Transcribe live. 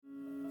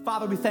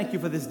Father, we thank you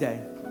for this day.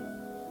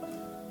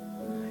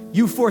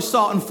 You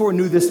foresaw and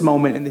foreknew this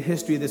moment in the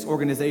history of this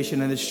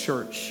organization and this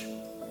church.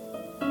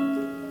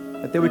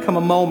 That there would come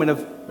a moment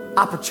of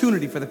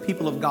opportunity for the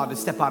people of God to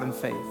step out in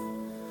faith,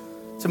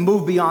 to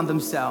move beyond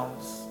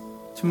themselves,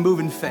 to move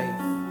in faith.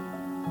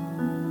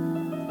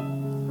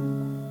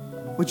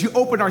 Would you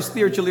open our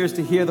spiritual ears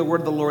to hear the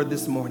word of the Lord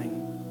this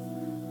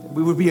morning? That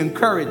we would be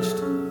encouraged,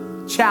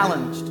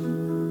 challenged,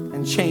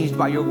 and changed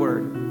by your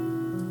word.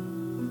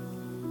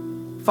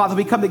 Father,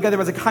 we come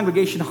together as a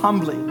congregation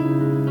humbly,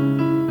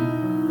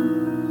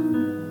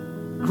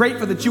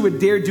 grateful that you would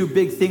dare do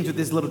big things with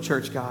this little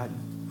church, God.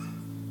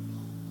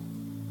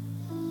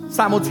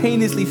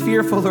 Simultaneously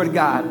fearful, Lord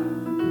God,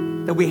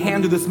 that we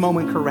handle this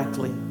moment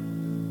correctly.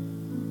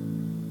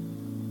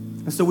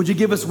 And so would you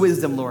give us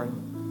wisdom, Lord,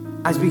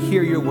 as we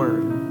hear your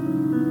word.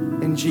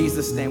 In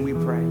Jesus' name we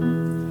pray.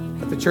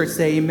 Let the church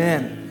say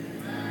amen.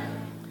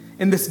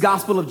 In this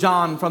Gospel of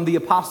John, from the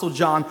Apostle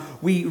John,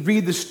 we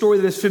read the story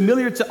that is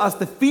familiar to us,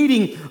 the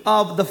feeding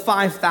of the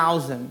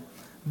 5,000.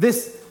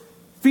 This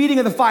feeding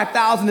of the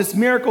 5,000, this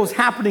miracle is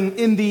happening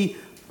in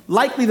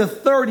likely the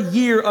third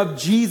year of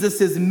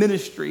Jesus'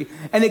 ministry.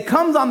 And it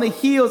comes on the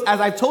heels,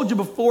 as I told you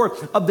before,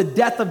 of the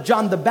death of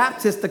John the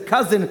Baptist, the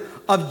cousin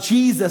of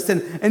Jesus.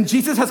 And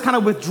Jesus has kind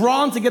of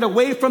withdrawn to get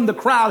away from the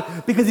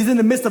crowd because he's in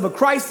the midst of a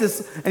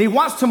crisis and he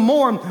wants to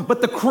mourn,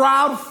 but the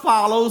crowd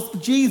follows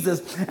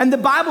Jesus. And the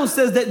Bible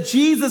says that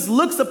Jesus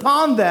looks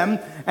upon them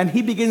and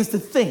he begins to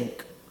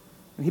think.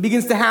 And he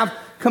begins to have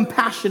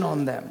compassion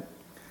on them.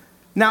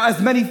 Now,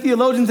 as many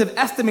theologians have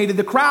estimated,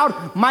 the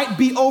crowd might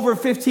be over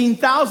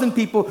 15,000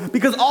 people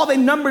because all they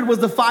numbered was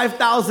the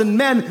 5,000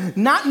 men,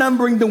 not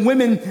numbering the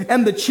women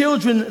and the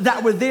children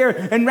that were there.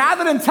 And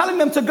rather than telling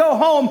them to go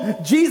home,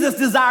 Jesus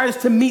desires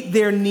to meet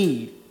their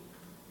need.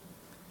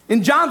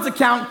 In John's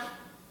account,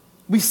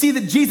 we see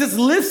that Jesus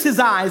lifts his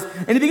eyes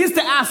and he begins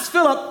to ask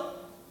Philip,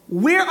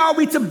 where are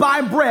we to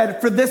buy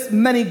bread for this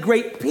many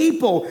great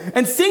people?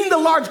 And seeing the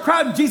large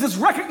crowd, Jesus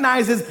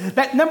recognizes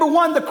that, number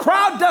one, the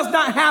crowd does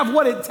not have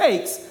what it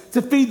takes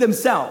to feed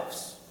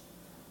themselves.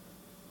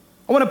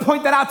 I want to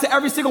point that out to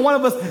every single one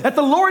of us, that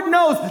the Lord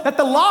knows that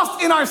the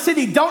lost in our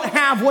city don't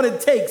have what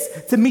it takes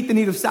to meet the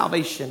need of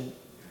salvation.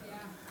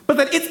 But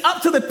that it's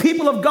up to the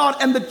people of God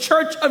and the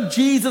church of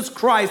Jesus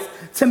Christ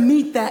to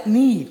meet that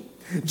need.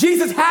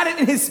 Jesus had it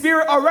in his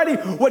spirit already,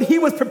 what he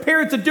was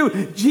prepared to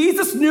do.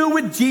 Jesus knew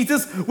what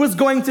Jesus was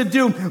going to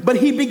do, but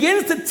he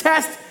begins to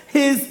test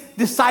his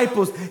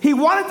disciples. He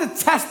wanted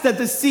to test them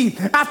to see,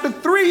 after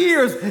 3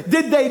 years,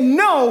 did they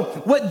know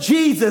what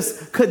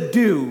Jesus could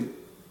do?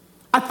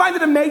 I find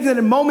it amazing that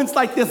in moments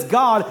like this,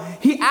 God,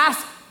 he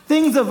asks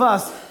things of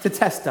us to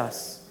test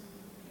us.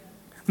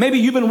 Maybe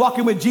you've been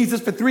walking with Jesus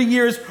for 3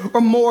 years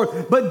or more,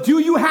 but do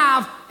you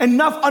have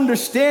enough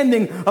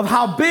understanding of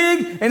how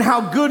big and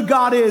how good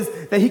God is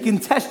that he can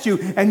test you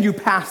and you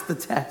pass the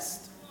test?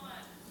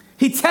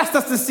 He tests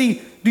us to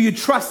see, do you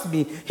trust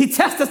me? He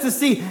tests us to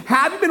see,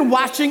 have you been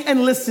watching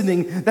and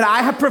listening that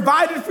I have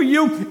provided for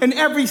you in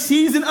every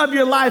season of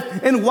your life?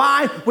 And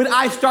why would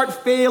I start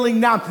failing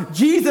now?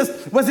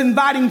 Jesus was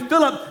inviting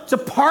Philip to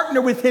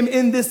partner with him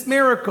in this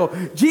miracle.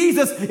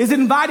 Jesus is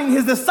inviting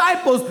his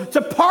disciples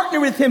to partner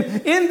with him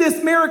in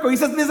this miracle. He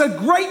says, there's a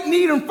great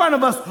need in front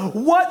of us.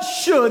 What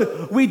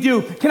should we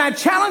do? Can I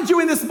challenge you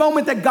in this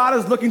moment that God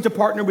is looking to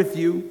partner with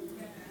you?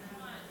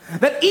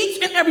 That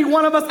each and every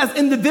one of us as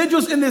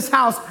individuals in this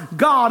house,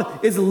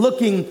 God is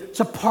looking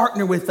to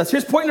partner with us.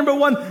 Here's point number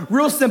one,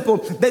 real simple,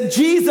 that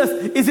Jesus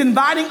is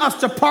inviting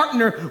us to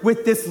partner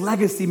with this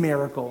legacy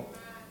miracle.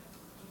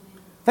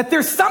 That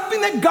there's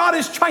something that God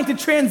is trying to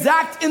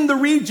transact in the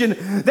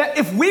region, that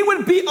if we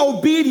would be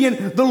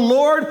obedient, the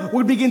Lord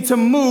would begin to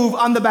move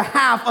on the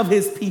behalf of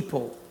his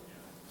people.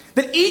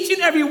 That each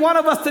and every one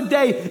of us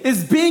today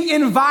is being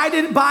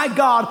invited by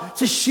God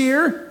to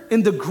share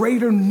in the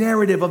greater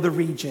narrative of the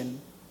region.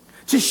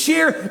 To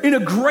share in a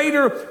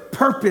greater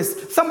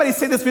purpose. Somebody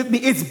say this with me,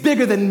 it's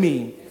bigger than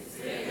me.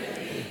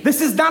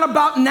 This is not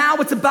about now,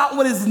 it's about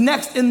what is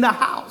next in the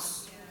house.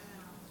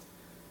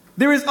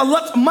 There is a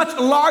much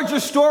larger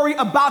story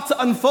about to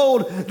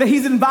unfold that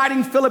he's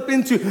inviting Philip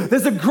into.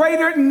 There's a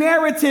greater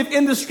narrative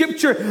in the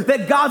scripture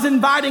that God's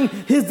inviting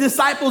his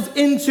disciples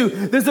into.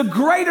 There's a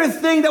greater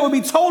thing that will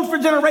be told for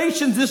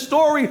generations, this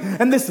story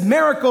and this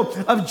miracle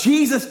of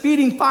Jesus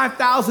feeding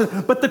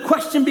 5,000. But the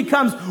question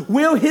becomes,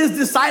 will his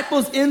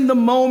disciples in the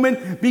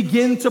moment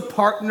begin to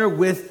partner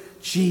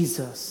with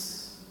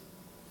Jesus?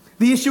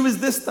 The issue is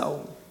this,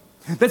 though.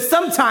 That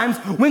sometimes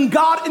when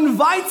God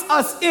invites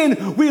us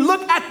in, we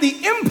look at the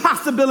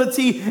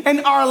impossibility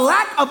and our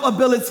lack of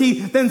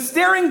ability, then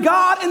staring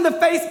God in the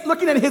face,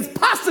 looking at his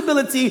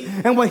possibility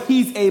and what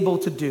he's able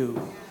to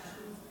do.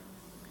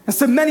 And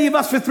so many of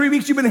us for 3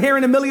 weeks, you've been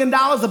hearing $1 million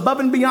above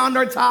and beyond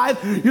our tithe.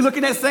 You're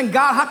looking at saying,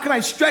 God, how can I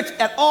stretch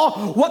at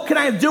all? What can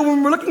I do?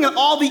 When we're looking at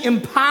all the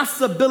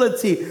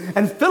impossibility.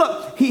 And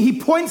Philip, he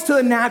points to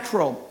the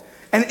natural.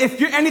 And if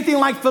you're anything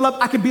like Philip,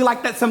 I could be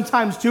like that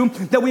sometimes too,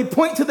 that we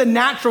point to the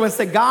natural and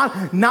say,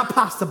 God, not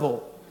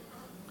possible.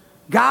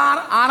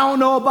 God, I don't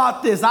know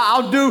about this.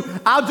 I'll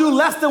do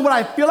less than what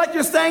I feel like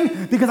you're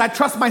saying because I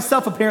trust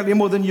myself apparently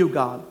more than you,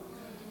 God.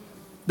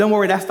 Don't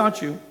worry, that's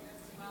not you.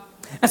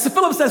 And so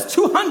Philip says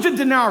 200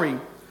 denarii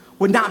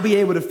would not be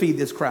able to feed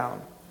this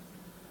crowd.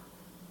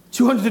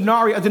 200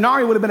 denarii, a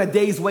denarii would have been a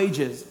day's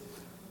wages.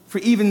 For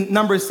even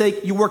numbers'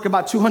 sake, you work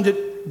about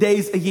 200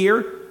 days a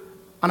year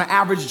on an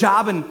average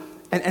job.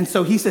 And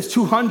so he says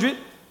 200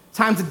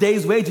 times a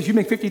day's wages. You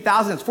make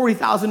 50,000, it's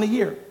 40,000 a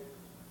year.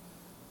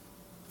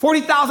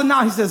 40,000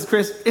 now, he says,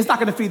 Chris, it's not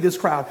going to feed this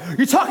crowd.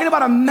 You're talking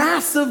about a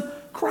massive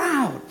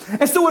crowd.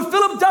 And so what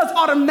Philip does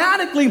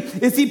automatically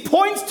is he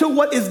points to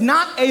what is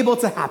not able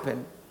to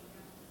happen.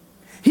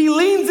 He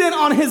leans in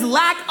on his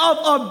lack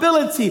of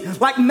ability.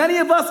 Like many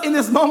of us in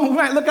this moment, we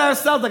might look at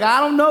ourselves like, I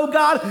don't know,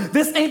 God,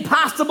 this ain't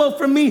possible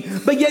for me.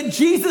 But yet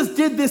Jesus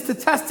did this to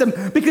test him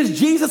because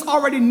Jesus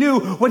already knew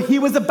what he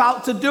was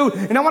about to do.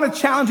 And I want to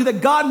challenge you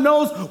that God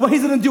knows what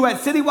he's going to do at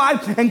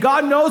Citywide, and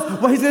God knows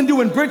what he's going to do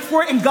in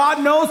Bridgeport, and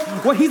God knows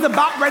what he's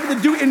about ready to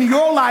do in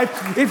your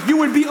life if you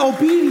would be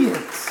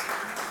obedient.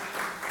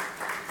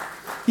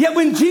 Yet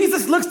when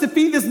Jesus looks to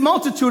feed this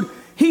multitude,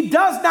 he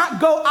does not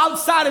go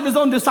outside of his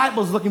own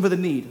disciples looking for the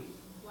need.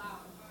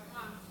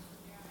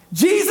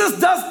 Jesus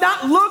does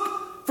not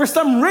look for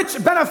some rich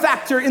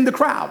benefactor in the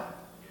crowd.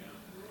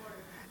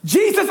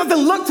 Jesus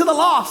doesn't look to the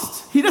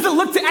lost. He doesn't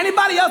look to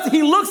anybody else.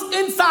 He looks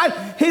inside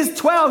his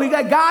 12. He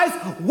got, guys,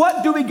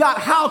 what do we got?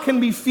 How can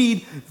we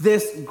feed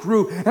this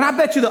group? And I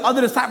bet you the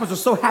other disciples are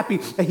so happy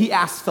that he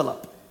asked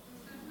Philip.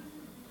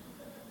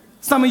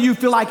 Some of you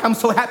feel like, I'm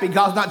so happy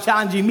God's not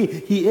challenging me.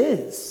 He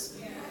is.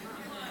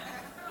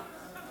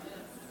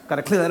 Got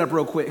to clear that up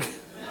real quick.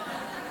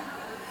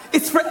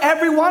 It's for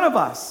every one of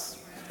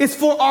us. It's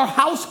for our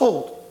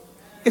household.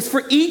 It's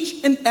for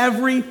each and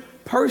every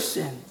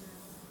person.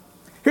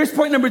 Here's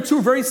point number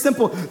 2, very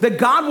simple. That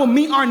God will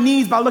meet our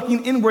needs by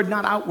looking inward,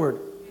 not outward.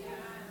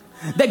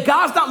 That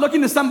God's not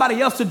looking to somebody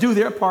else to do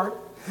their part.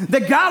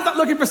 That God's not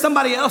looking for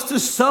somebody else to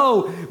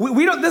sow.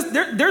 We don't.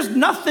 There's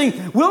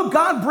nothing. Will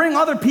God bring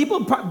other people?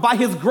 By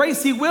his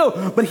grace, he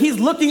will. But he's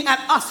looking at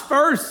us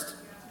first.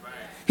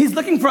 He's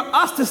looking for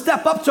us to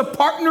step up, to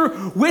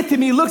partner with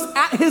him. He looks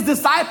at his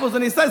disciples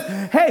and he says,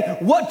 hey,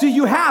 what do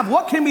you have?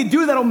 What can we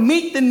do that'll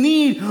meet the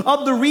need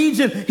of the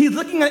region? He's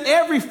looking at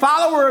every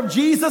follower of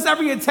Jesus,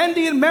 every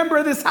attendee and member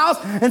of this house,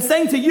 and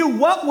saying to you,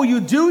 what will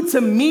you do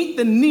to meet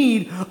the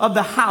need of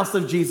the house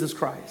of Jesus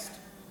Christ?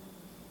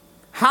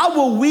 How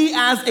will we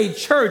as a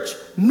church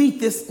meet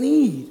this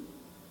need?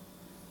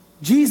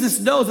 Jesus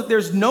knows that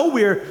there's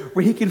nowhere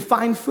where he can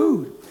find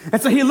food. And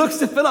so he looks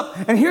to Philip,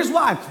 and here's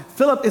why.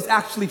 Philip is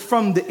actually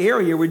from the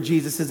area where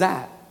Jesus is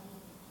at.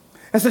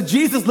 And so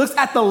Jesus looks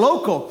at the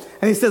local,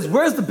 and he says,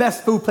 where's the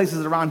best food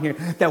places around here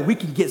that we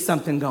can get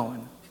something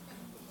going?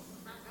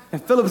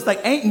 And Philip's like,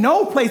 ain't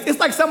no place. It's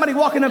like somebody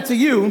walking up to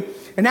you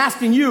and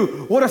asking you,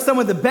 what are some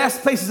of the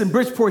best places in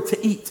Bridgeport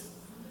to eat?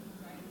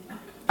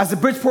 As a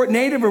Bridgeport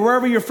native or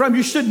wherever you're from,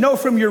 you should know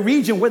from your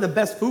region where the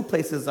best food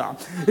places are.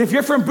 If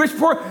you're from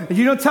Bridgeport and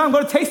you don't tell them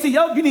go to Taste the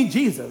Yoke, you need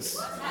Jesus.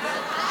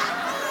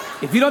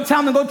 If you don't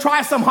tell them to go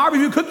try some Harbor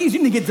View cookies,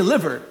 you need to get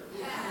delivered.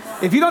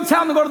 If you don't tell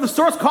them to go to the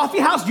Source Coffee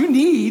House, you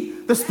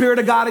need the Spirit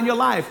of God in your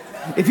life.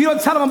 If you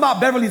don't tell them about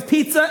Beverly's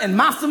Pizza and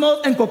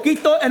Massimo's and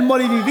Coquito and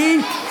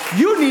Morivivi,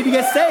 you need to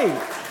get saved.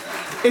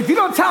 If you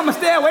don't tell them to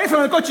stay away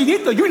from the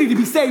Cochinito, you need to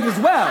be saved as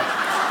well.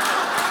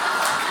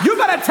 You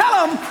gotta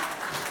tell them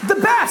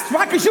the best,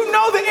 right? Because you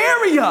know the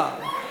area.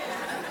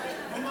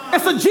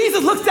 And so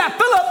Jesus looks at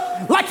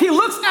Philip like he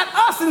looks at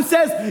us and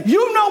says,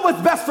 you know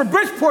what's best for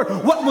Bridgeport.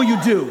 What will you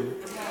do?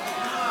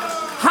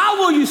 How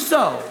will you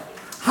sow?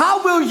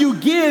 How will you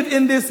give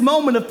in this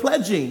moment of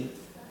pledging?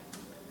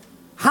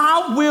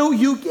 How will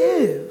you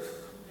give?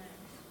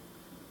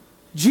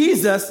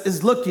 Jesus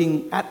is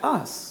looking at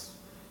us.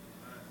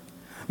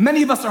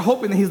 Many of us are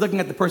hoping that he's looking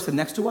at the person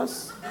next to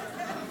us.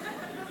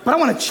 But I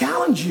want to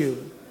challenge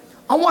you.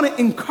 I want to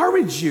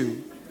encourage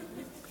you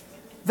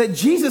that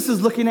Jesus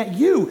is looking at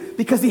you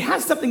because he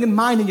has something in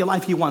mind in your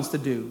life he wants to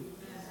do.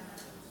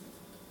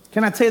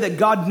 Can I tell you that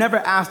God never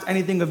asked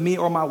anything of me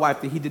or my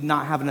wife that he did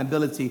not have an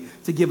ability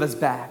to give us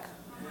back?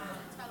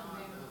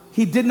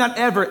 He did not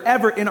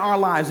ever in our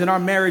lives, in our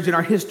marriage, in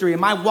our history, in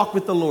my walk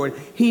with the Lord,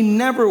 he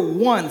never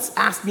once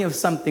asked me of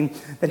something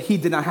that he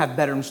did not have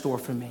better in store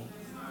for me.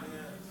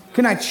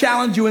 Can I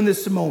challenge you in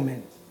this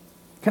moment?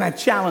 Can I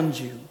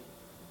challenge you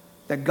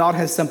that God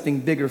has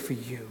something bigger for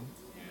you?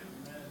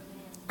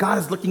 God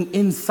is looking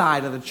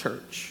inside of the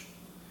church.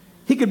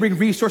 He could bring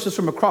resources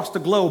from across the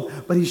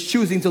globe, but he's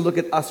choosing to look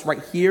at us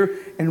right here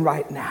and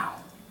right now.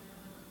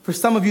 For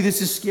some of you,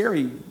 this is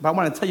scary, but I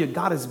want to tell you,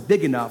 God is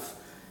big enough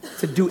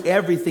to do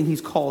everything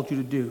he's called you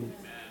to do.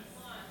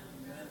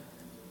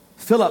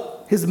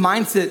 Philip, his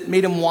mindset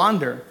made him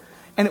wander.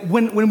 And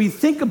when we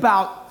think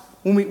about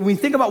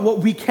what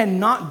we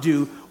cannot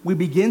do, we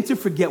begin to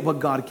forget what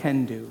God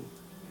can do.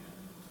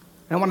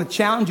 And I want to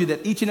challenge you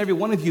that each and every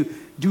one of you,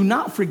 do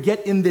not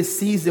forget in this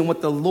season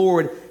what the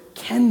Lord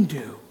can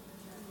do.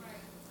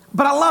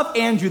 But I love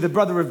Andrew, the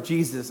brother of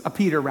Jesus,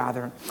 Peter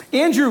rather.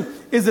 Andrew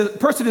is a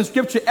person in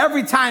Scripture.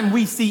 Every time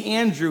we see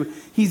Andrew,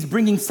 he's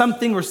bringing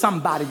something or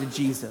somebody to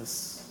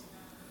Jesus.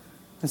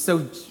 And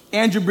so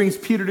Andrew brings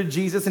Peter to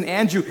Jesus, and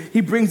Andrew,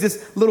 he brings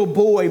this little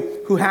boy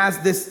who has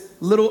this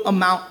little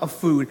amount of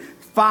food,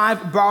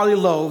 5 barley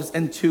loaves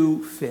and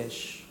 2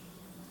 fish.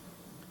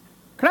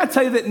 Can I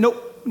tell you that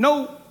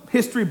no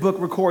history book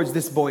records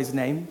this boy's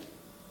name?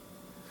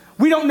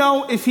 We don't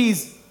know if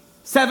he's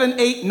 7,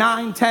 8,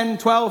 9, 10,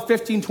 12,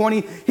 15,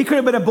 20. He could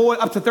have been a boy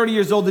up to 30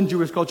 years old in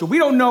Jewish culture. We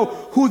don't know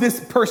who this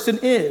person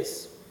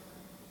is.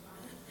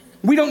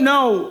 We don't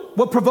know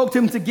what provoked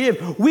him to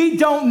give. We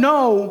don't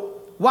know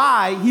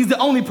why he's the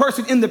only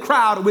person in the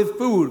crowd with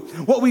food.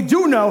 What we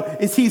do know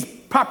is he's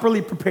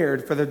properly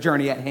prepared for the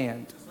journey at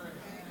hand.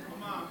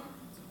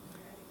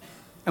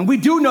 And we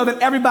do know that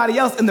everybody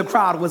else in the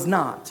crowd was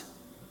not.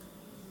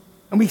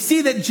 And we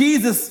see that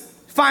Jesus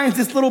finds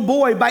this little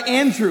boy by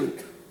Andrew.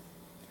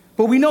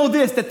 But we know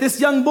this, that this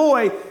young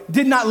boy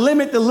did not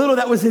limit the little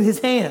that was in his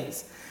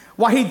hands.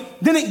 While he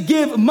didn't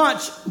give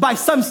much by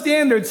some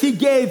standards, he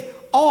gave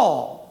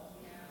all.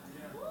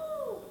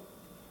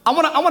 I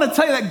want to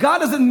tell you that God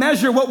doesn't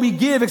measure what we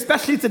give,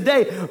 especially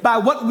today, by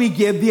what we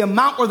give, the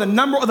amount or the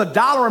number or the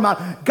dollar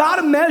amount.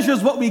 God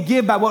measures what we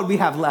give by what we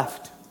have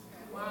left.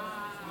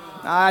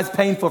 It's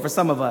painful for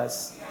some of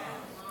us.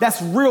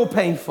 That's real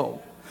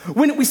painful.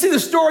 When we see the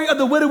story of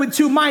the widow with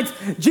 2 mites,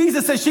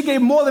 Jesus says she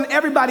gave more than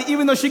everybody,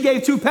 even though she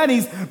gave 2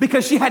 pennies,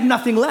 because she had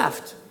nothing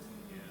left.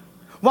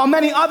 While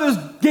many others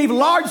gave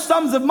large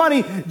sums of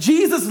money,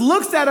 Jesus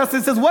looks at us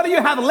and says, what do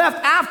you have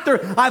left after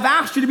I've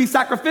asked you to be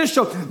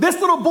sacrificial? This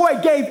little boy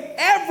gave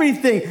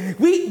everything.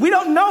 We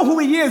don't know who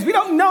he is. We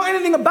don't know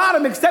anything about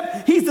him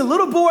except he's the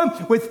little boy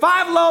with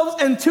 5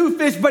 loaves and 2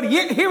 fish. But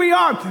here we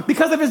are,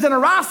 because of his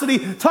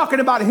generosity, talking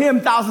about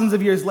him thousands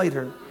of years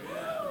later.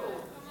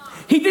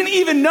 He didn't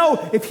even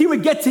know if he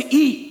would get to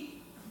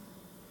eat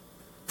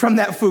from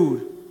that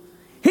food.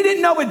 He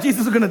didn't know what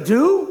Jesus was going to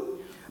do,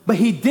 but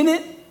he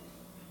didn't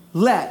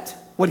let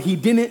what he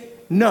didn't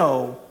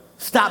know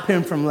stop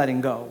him from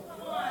letting go.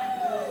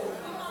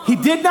 He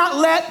did not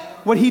let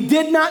what he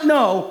did not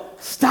know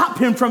stop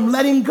him from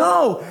letting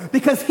go,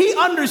 because he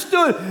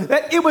understood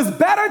that it was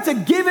better to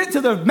give it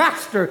to the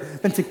master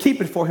than to keep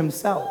it for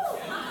himself.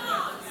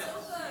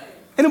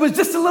 And it was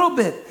just a little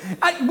bit.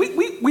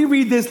 We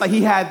read this like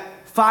he had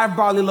 5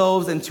 barley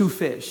loaves and 2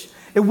 fish.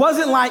 It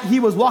wasn't like he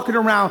was walking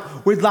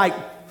around with like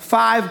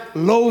 5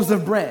 loaves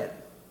of bread.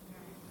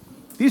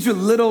 These are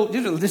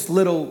just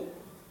little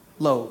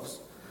loaves,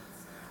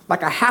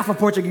 like a half a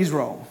Portuguese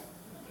roll.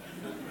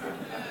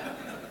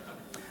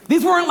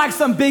 These weren't like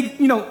some big,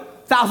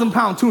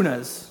 1,000-pound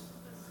tunas.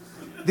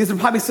 These are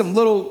probably some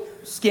little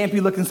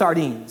scampy-looking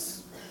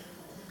sardines.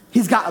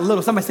 He's got a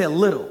little, somebody say a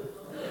little,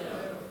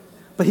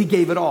 but he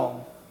gave it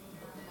all.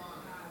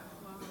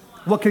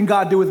 What can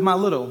God do with my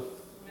little?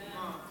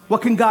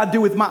 What can God do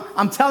with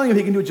I'm telling you,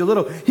 he can do with your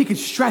little. He can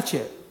stretch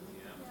it.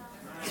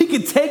 He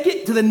can take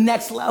it to the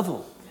next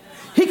level.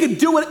 He can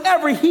do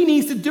whatever he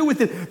needs to do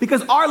with it,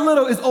 because our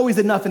little is always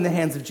enough in the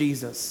hands of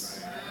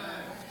Jesus.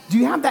 Do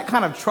you have that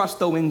kind of trust,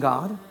 though, in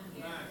God?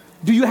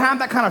 Do you have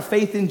that kind of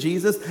faith in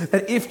Jesus,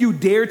 that if you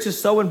dare to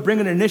sow and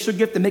bring an initial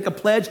gift and make a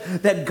pledge,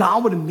 that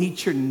God would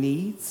meet your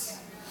needs?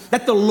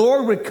 That the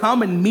Lord would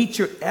come and meet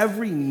your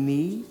every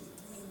need?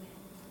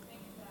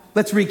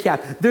 Let's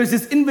recap. There's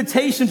this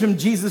invitation from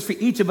Jesus for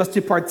each of us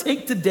to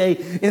partake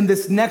today in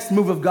this next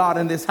move of God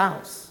in this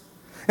house.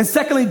 And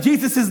secondly,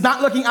 Jesus is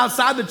not looking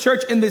outside the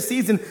church in this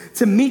season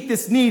to meet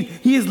this need.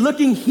 He is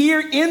looking here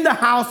in the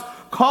house,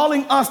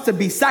 calling us to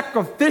be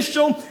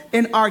sacrificial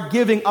in our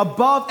giving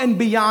above and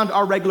beyond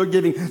our regular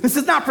giving. This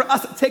is not for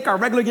us to take our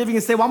regular giving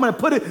and say, well, I'm going to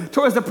put it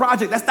towards the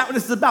project. That's not what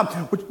this is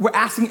about. We're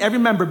asking every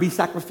member be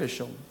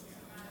sacrificial.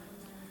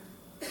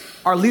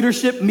 Our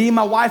leadership, me and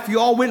my wife, we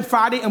all went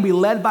Friday and we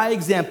led by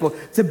example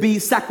to be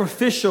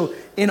sacrificial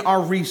in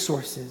our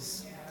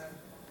resources.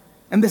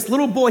 And this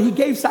little boy, he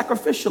gave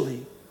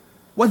sacrificially.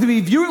 Whether we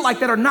view it like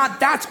that or not,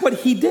 that's what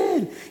he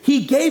did.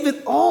 He gave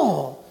it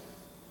all.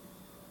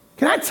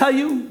 Can I tell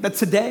you that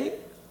today,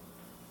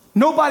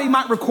 nobody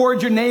might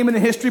record your name in the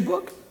history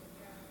book?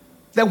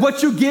 That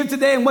what you give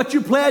today and what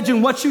you pledge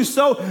and what you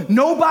sow,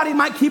 nobody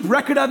might keep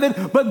record of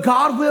it, but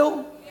God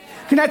will.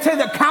 Can I tell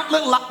you that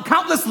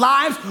countless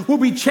lives will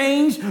be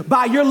changed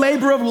by your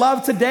labor of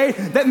love today?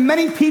 That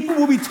many people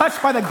will be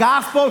touched by the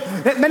gospel?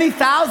 That many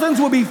thousands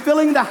will be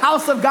filling the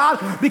house of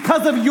God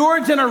because of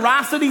your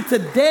generosity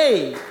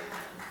today?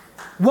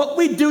 What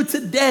we do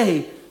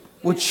today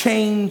will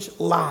change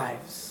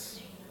lives.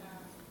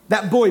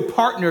 That boy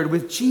partnered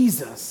with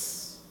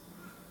Jesus.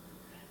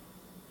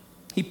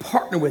 He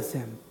partnered with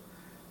him.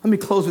 Let me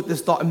close with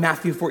this thought in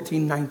Matthew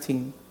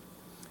 14:19.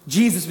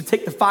 Jesus would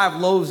take the 5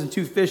 loaves and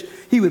 2 fish.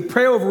 He would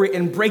pray over it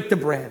and break the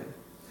bread.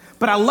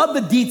 But I love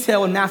the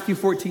detail in Matthew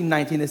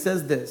 14:19. It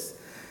says this,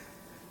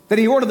 that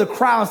he ordered the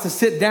crowds to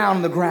sit down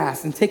on the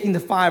grass, and taking the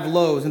 5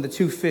 loaves and the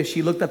 2 fish,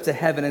 he looked up to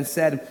heaven and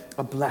said,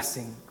 a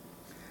blessing.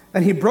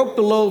 Then he broke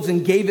the loaves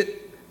and gave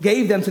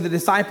them to the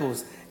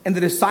disciples, and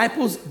the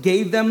disciples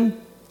gave them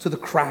to the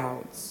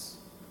crowds.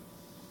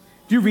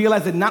 Do you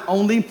realize that not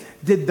only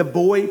did the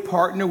boy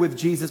partner with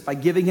Jesus by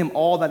giving him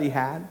all that he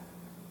had,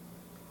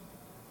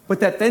 but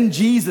that then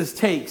Jesus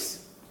takes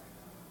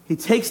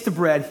the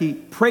bread, he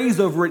prays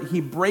over it, he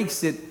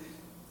breaks it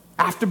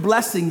after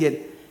blessing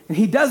it, and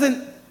he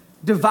doesn't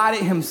divide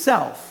it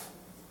himself.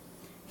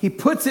 He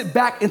puts it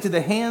back into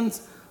the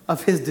hands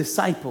of his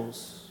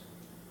disciples.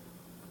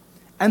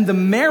 And the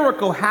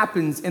miracle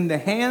happens in the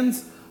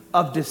hands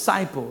of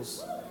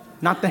disciples,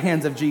 not the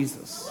hands of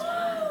Jesus.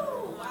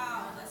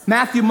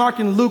 Matthew, Mark,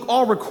 and Luke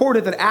all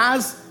recorded that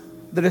as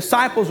the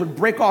disciples would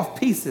break off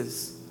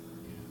pieces,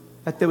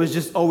 that there was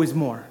just always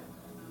more.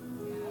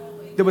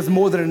 There was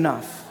more than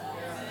enough.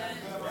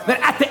 That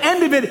at the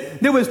end of it,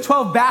 there was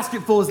 12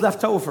 basketfuls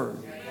left over.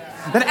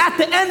 That at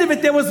the end of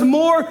it, there was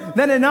more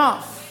than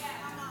enough.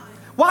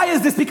 Why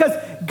is this? Because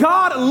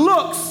God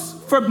looks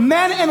for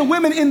men and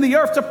women in the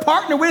earth to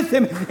partner with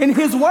him in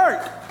his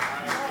work.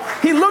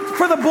 He looked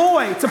for the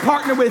boy to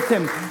partner with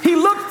him. He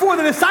looked for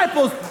the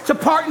disciples to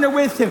partner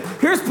with him.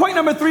 Here's point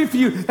number 3 for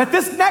you, that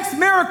this next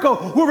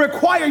miracle will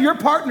require your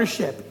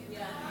partnership.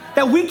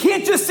 That we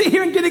can't just sit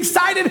here and get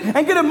excited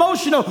and get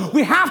emotional.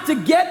 We have to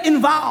get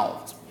involved.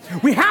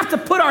 We have to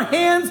put our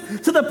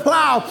hands to the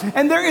plow.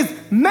 And there is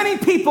many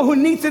people who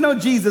need to know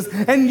Jesus.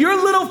 And your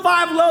little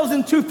 5 loaves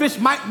and 2 fish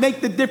might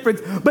make the difference.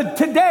 But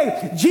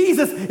today,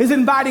 Jesus is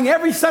inviting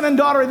every son and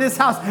daughter in this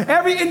house,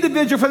 every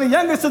individual, from the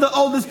youngest to the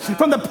oldest,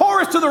 from the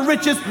poorest to the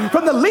richest,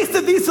 from the least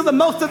of these to the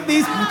most of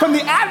these, from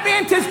the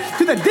advantage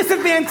to the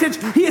disadvantage.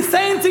 He is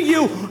saying to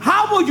you,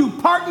 how will you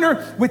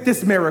partner with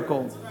this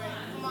miracle?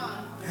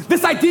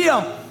 This idea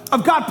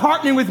of God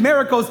partnering with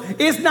miracles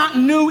is not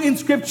new in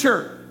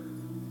Scripture.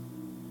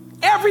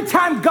 Every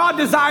time God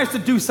desires to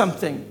do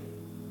something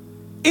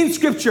in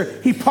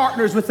Scripture, he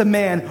partners with a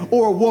man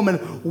or a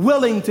woman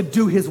willing to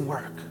do his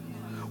work,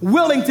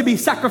 willing to be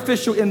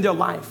sacrificial in their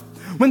life.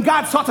 When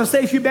God sought to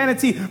save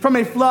humanity from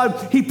a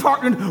flood, he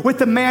partnered with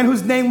the man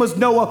whose name was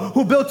Noah,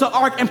 who built an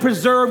ark and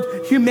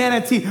preserved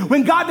humanity.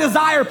 When God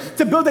desired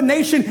to build a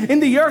nation in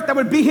the earth that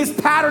would be his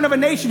pattern of a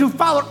nation who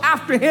followed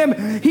after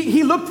him,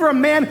 he looked for a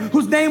man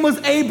whose name was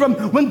Abram.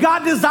 When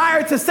God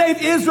desired to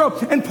save Israel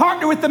and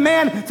partner with the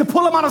man to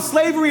pull him out of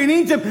slavery in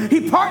Egypt,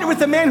 he partnered with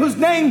the man whose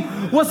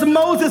name was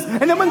Moses.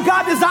 And then when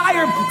God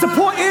desired to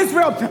pull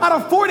Israel out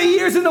of 40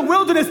 years in the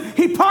wilderness,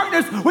 he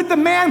partners with the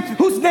man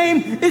whose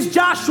name is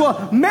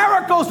Joshua.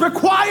 Miracles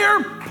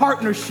require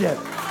partnership.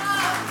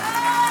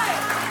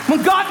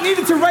 When God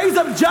needed to raise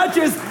up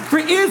judges for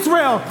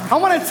Israel, I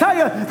want to tell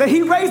you that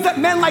he raised up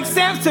men like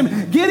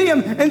Samson,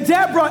 Gideon, and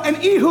Deborah, and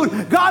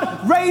Ehud.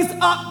 God raised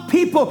up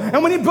people.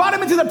 And when he brought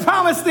them into the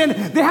promised land,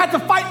 they had to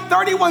fight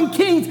 31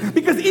 kings,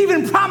 because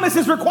even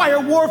promises require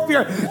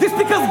warfare. Just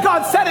because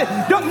God said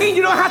it don't mean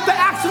you don't have to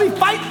actually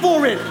fight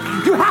for it.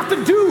 You have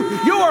to do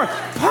your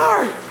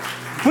part.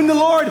 When the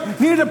Lord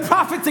needed a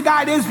prophet to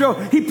guide Israel,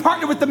 he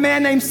partnered with a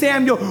man named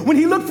Samuel. When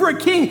he looked for a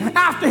king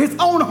after his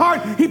own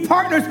heart, he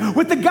partners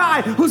with the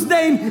guy whose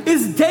name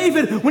is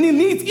David. When he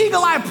needs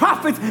eagle-eyed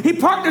prophets, he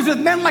partners with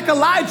men like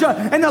Elijah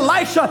and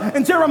Elisha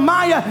and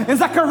Jeremiah and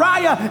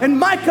Zechariah and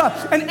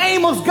Micah and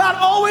Amos. God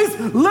always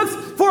looks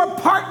for a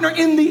partner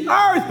in the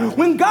earth.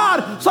 When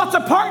God sought to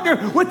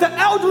partner with the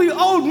elderly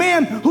old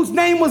man whose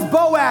name was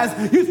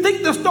Boaz, you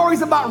think the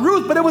story's about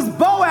Ruth, but it was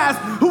Boaz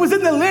who was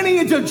in the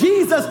lineage of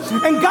Jesus,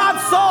 and God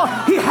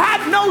saw he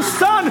had no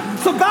son,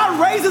 so God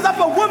raises up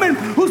a woman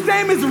whose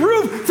name is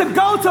Ruth to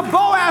go to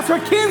Boaz, her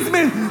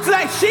kinsman, so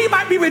that she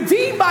might be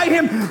redeemed by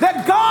him,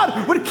 that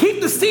God would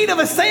keep the seed of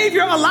a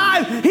Savior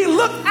alive. He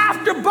looked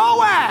after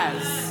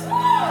Boaz.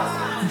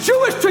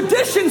 Jewish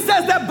tradition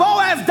says that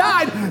Boaz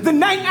died the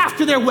night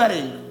after their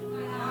wedding.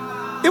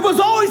 It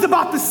was always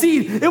about the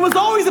seed. It was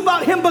always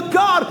about him, but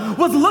God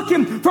was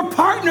looking for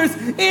partners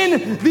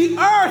in the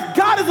earth.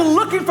 God is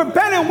looking for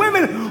men and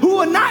women who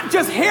will not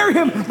just hear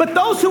him, but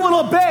those who will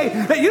obey.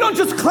 That you don't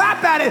just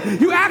clap at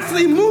it, you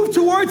actually move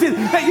towards it.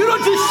 That you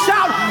don't just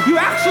shout, you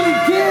actually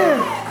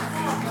give.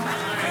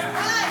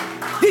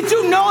 Did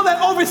you know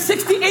that over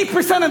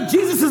 68% of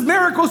Jesus'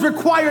 miracles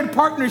required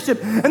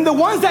partnership? And the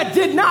ones that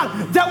did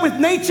not dealt with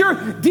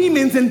nature,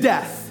 demons, and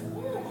death.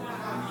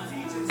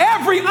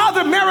 Every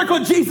other miracle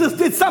Jesus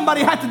did,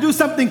 somebody had to do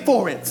something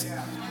for it.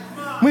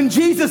 When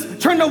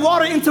Jesus turned the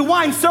water into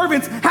wine,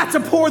 servants had to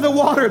pour the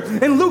water.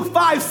 In Luke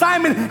 5,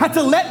 Simon had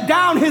to let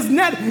down his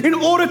net in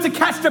order to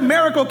catch the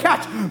miracle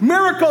catch.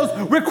 Miracles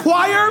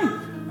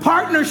require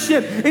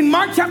partnership. In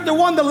Mark chapter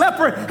 1, the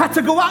leper had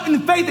to go out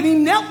in faith, and he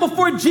knelt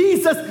before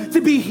Jesus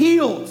to be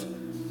healed.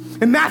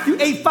 In Matthew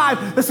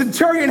 8:5, the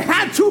centurion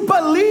had to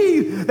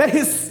believe that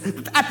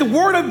at the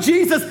word of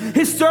Jesus,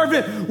 his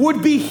servant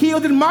would be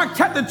healed. In Mark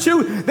chapter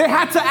 2, they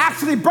had to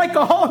actually break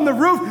a hole in the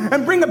roof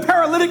and bring a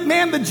paralytic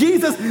man to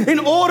Jesus in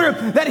order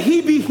that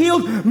he be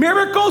healed.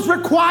 Miracles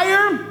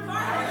require.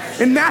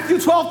 In Matthew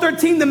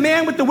 12:13, the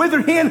man with the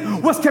withered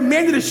hand was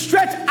commanded to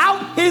stretch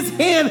out out his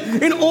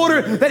hand in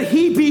order that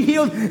he be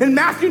healed. In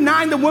Matthew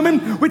 9, the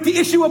woman with the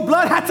issue of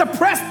blood had to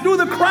press through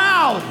the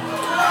crowd.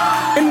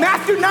 In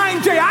Matthew 9,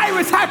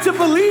 Jairus had to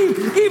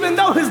believe even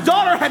though his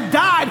daughter had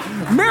died.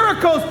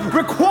 Miracles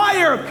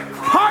require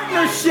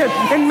partnership.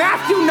 In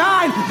Matthew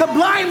 9, the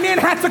blind man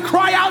had to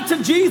cry out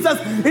to Jesus.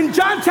 In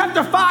John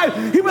chapter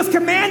 5, he was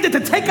commanded to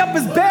take up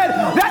his bed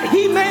that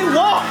he may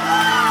walk.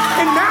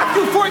 In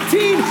Matthew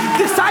 14,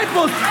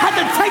 disciples had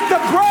to take the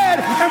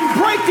bread and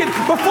break it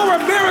before a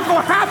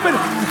miracle happened.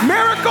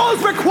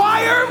 Miracles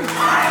require.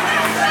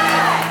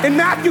 In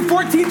Matthew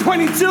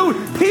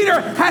 14:22,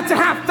 Peter had to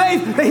have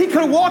faith that he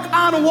could walk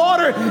on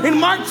water. In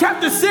Mark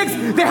chapter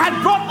 6, they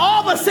had brought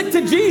all the sick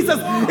to Jesus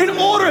in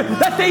order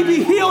that they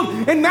be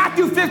healed. In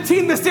Matthew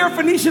 15, the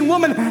Syrophoenician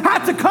woman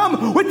had to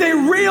come with a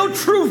real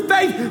true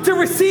faith to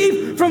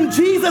receive from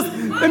Jesus.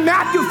 In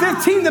Matthew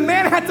 15, the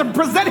man had to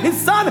present his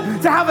son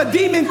to have a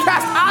demon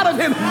cast out of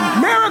him.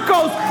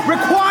 Miracles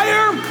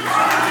require.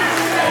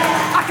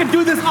 I could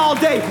do this all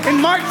day. In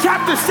Mark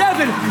chapter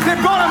 7, they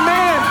brought a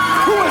man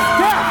who was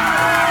deaf,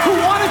 who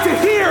wanted to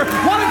hear,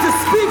 wanted to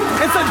speak,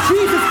 and so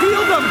Jesus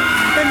healed him.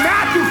 In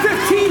Matthew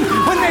 15,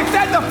 when they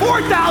fed the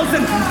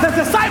 4,000, the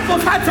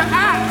disciples had to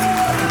act.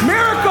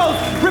 Miracles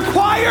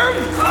require.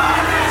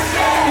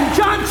 In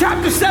John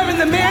chapter 7,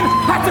 the man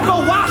had to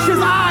go wash his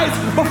eyes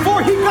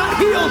before he got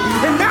healed.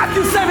 In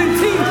Matthew 17,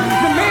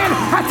 the man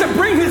had to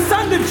bring his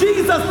son to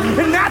Jesus.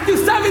 In Matthew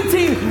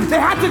 17, they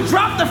had to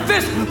drop the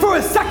fish for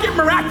a second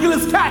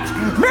miraculous catch.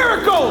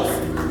 Miracles.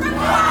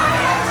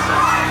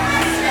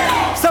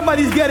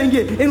 Somebody's getting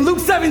it. In Luke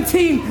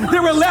 17,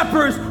 there were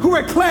lepers who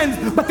were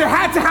cleansed, but they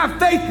had to have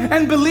faith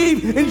and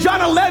believe. In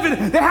John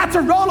 11, they had to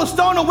roll a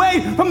stone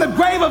away from the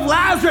grave of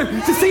Lazarus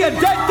to see a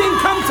dead thing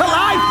come to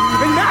life.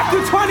 In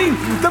Matthew 20,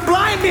 the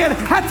blind man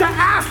had to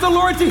ask the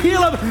Lord to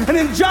heal him. And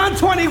in John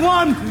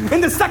 21,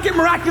 in the second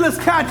miraculous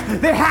catch,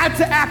 they had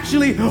to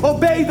actually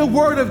obey the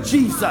word of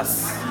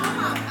Jesus.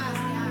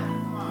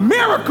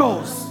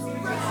 Miracles.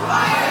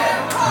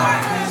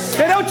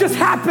 They don't just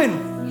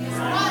happen.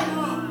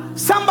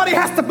 Somebody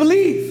has to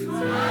believe.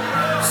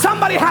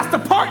 Somebody has to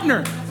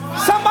partner.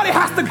 Somebody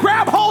has to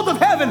grab hold of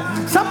heaven.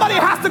 Somebody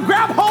has to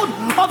grab hold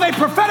of a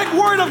prophetic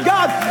word of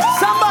God.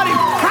 Somebody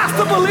has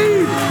to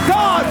believe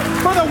God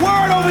for the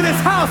word over this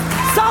house.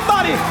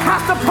 Somebody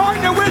has to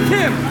partner with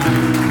him.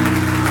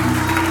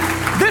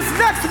 This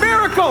next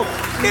miracle,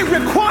 it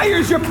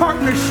requires your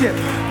partnership.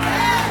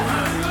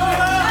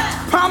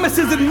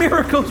 Promises and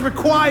miracles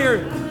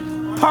require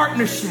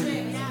partnership.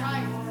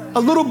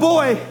 A little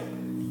boy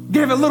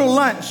gave a little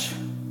lunch.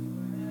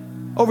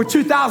 Over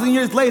 2,000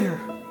 years later,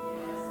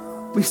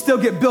 we still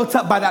get built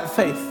up by that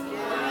faith.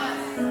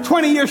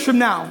 20 years from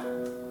now,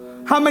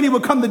 how many will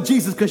come to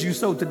Jesus because you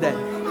sowed today?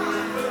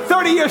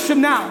 30 years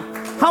from now,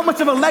 how much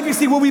of a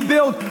legacy will we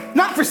build?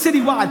 Not for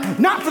Citywide,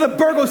 not for the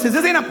Burgoses.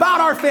 This ain't about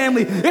our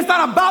family. It's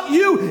not about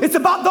you. It's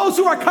about those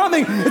who are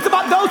coming. It's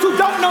about those who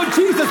don't know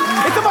Jesus.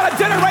 It's about a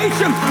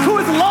generation who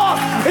is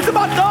lost. It's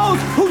about those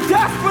who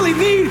desperately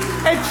need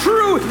a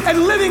true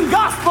and living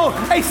gospel,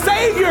 a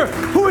Savior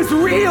who is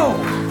real.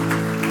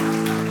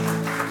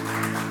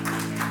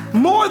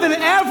 More than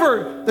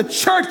ever, the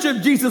church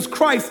of Jesus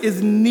Christ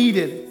is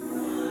needed.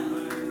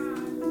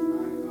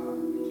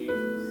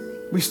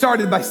 We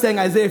started by saying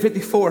Isaiah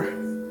 54,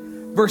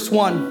 verse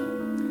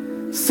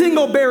 1.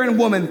 Single barren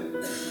woman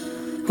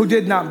who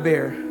did not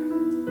bear.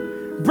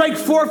 Break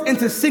forth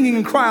into singing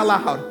and cry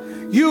aloud.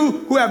 You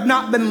who have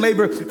not been in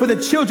labor, for the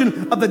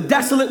children of the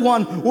desolate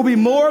one will be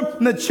more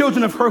than the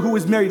children of her who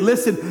is married.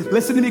 Listen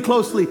to me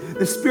closely.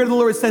 The Spirit of the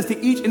Lord says to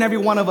each and every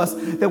one of us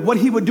that what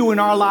he would do in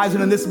our lives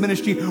and in this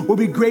ministry will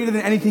be greater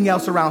than anything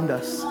else around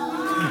us.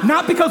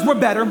 Not because we're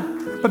better,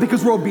 but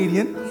because we're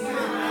obedient.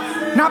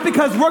 Not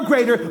because we're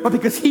greater, but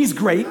because he's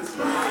great.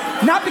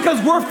 Not because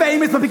we're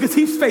famous, but because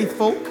he's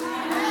faithful.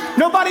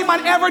 Nobody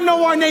might ever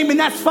know our name, and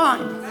that's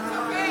fine.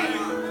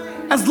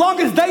 As long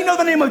as they know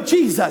the name of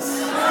Jesus.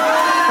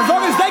 As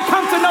long as they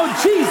come to know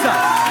Jesus.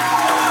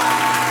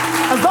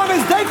 As long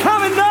as they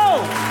come and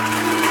know.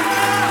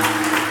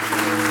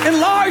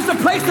 Enlarge the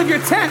place of your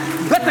tent.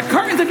 Let the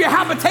curtains of your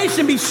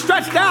habitation be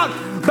stretched out.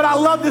 But I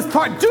love this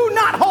part. Do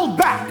not hold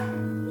back.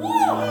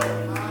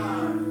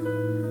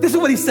 This is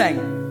what he's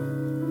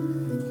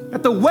saying.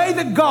 That the way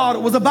that God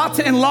was about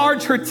to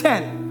enlarge her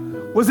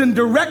tent was in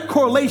direct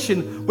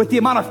correlation with the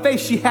amount of faith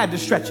she had to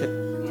stretch it.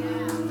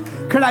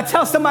 Can I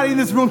tell somebody in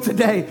this room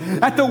today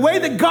that the way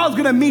that God's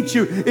gonna meet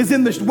you is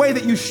in the way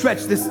that you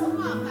stretch this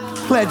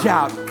pledge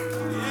out?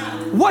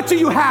 What do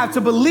you have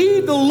to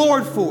believe the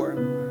Lord for?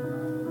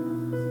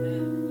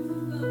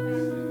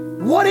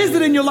 What is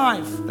it in your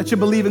life that you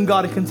believe in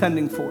God and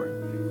contending for?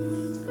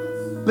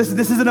 Listen,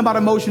 this isn't about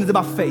emotion, it's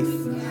about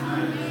faith.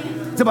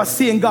 It's about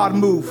seeing God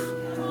move.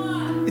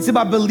 It's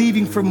about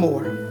believing for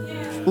more.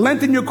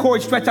 Lengthen your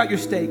cord, stretch out your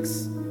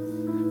stakes.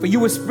 For you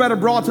will spread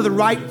abroad to the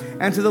right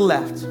and to the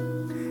left.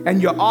 And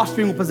your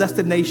offspring will possess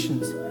the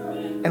nations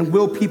and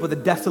will people the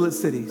desolate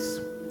cities.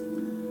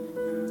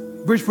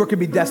 Bridgeport can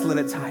be desolate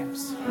at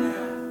times.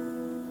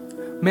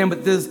 Man,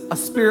 but there's a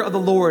spirit of the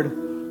Lord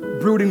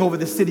brooding over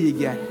the city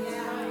again.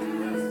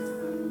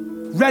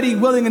 ready,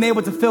 willing, and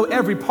able to fill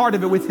every part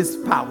of it with his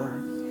power.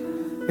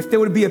 If there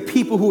would be a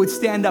people who would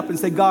stand up and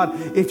say,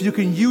 God, if you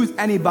can use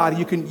anybody,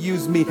 you can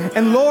use me.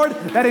 And Lord,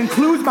 that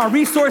includes my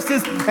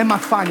resources and my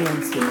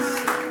finances.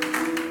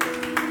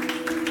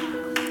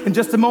 In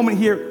just a moment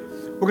here,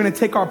 we're going to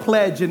take our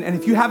pledge. And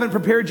if you haven't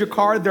prepared your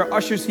card, there are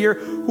ushers here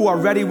who are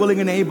ready,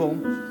 willing, and able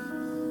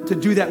to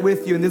do that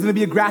with you. And there's going to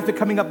be a graphic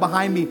coming up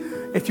behind me.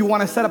 If you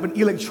want to set up an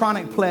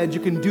electronic pledge,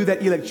 you can do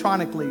that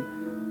electronically.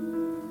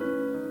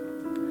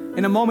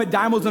 In a moment,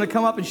 Daimo's going to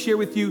come up and share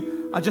with you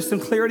just some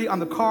clarity on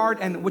the card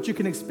and what you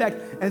can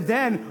expect. And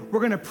then we're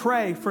going to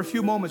pray for a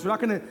few moments. We're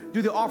not going to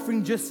do the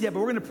offering just yet, but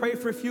we're going to pray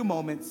for a few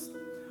moments.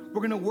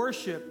 We're going to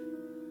worship,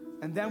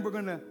 and then we're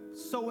going to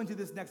sow into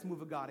this next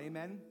move of God.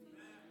 Amen.